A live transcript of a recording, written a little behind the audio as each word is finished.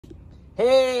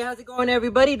Hey, how's it going,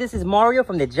 everybody? This is Mario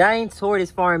from the Giant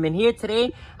Tortoise Farm, and here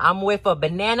today I'm with a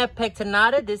banana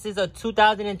pectinata. This is a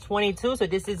 2022, so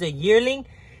this is a yearling.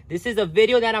 This is a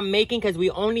video that I'm making because we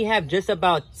only have just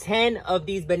about 10 of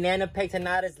these banana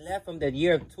pectinatas left from the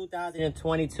year of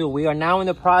 2022. We are now in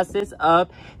the process of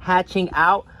hatching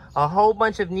out a whole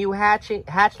bunch of new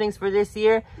hatchlings for this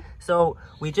year. So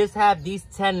we just have these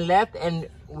 10 left, and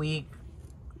we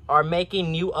are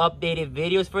making new updated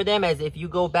videos for them. As if you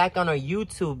go back on our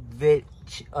YouTube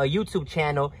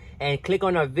channel and click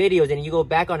on our videos and you go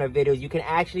back on our videos, you can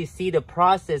actually see the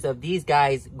process of these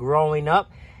guys growing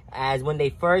up, as when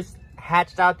they first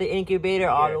hatched out the incubator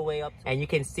all the way up, and you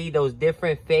can see those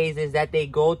different phases that they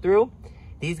go through.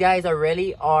 These guys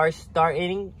are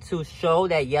starting to show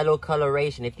that yellow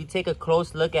coloration. If you take a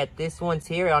close look at this one's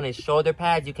here on his shoulder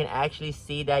pads, you can actually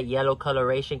see that yellow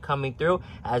coloration coming through,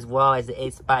 as well as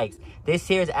its spikes. This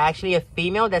here is actually a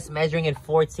female that's measuring in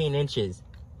 14 inches.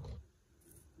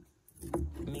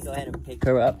 Let me go ahead and pick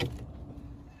her up.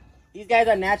 These guys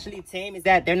are naturally tame, is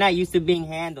that they're not used to being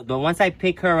handled. But once I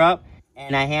pick her up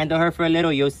and I handle her for a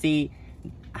little, you'll see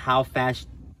how fast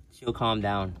she'll calm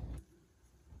down.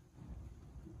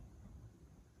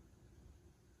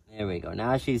 There we go.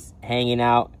 Now she's hanging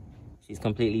out. She's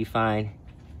completely fine.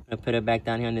 I'm gonna put her back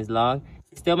down here on this log.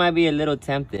 She still might be a little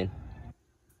tempted.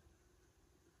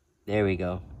 There we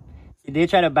go. She did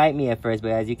try to bite me at first,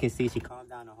 but as you can see, she calmed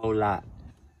down a whole lot.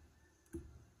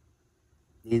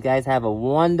 These guys have a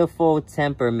wonderful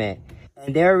temperament,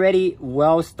 and they're already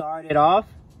well started off,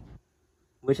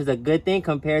 which is a good thing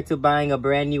compared to buying a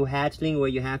brand new hatchling where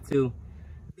you have to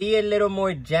be a little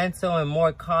more gentle and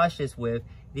more cautious with.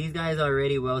 These guys are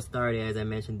already well started, as I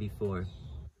mentioned before.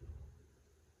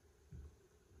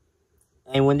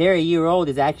 And when they're a year old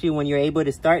is actually when you're able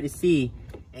to start to see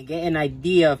and get an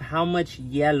idea of how much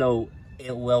yellow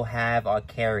it will have or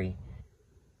carry.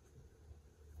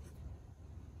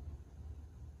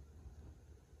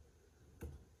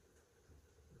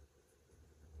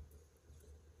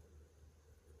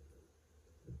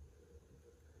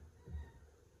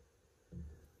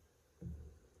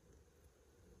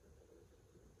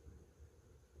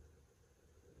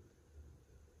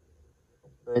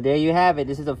 So there you have it.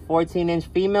 This is a 14-inch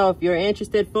female. If you're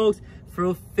interested, folks,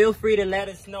 feel free to let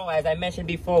us know. As I mentioned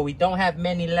before, we don't have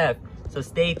many left. So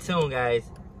stay tuned, guys.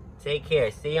 Take care.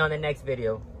 See you on the next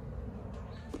video.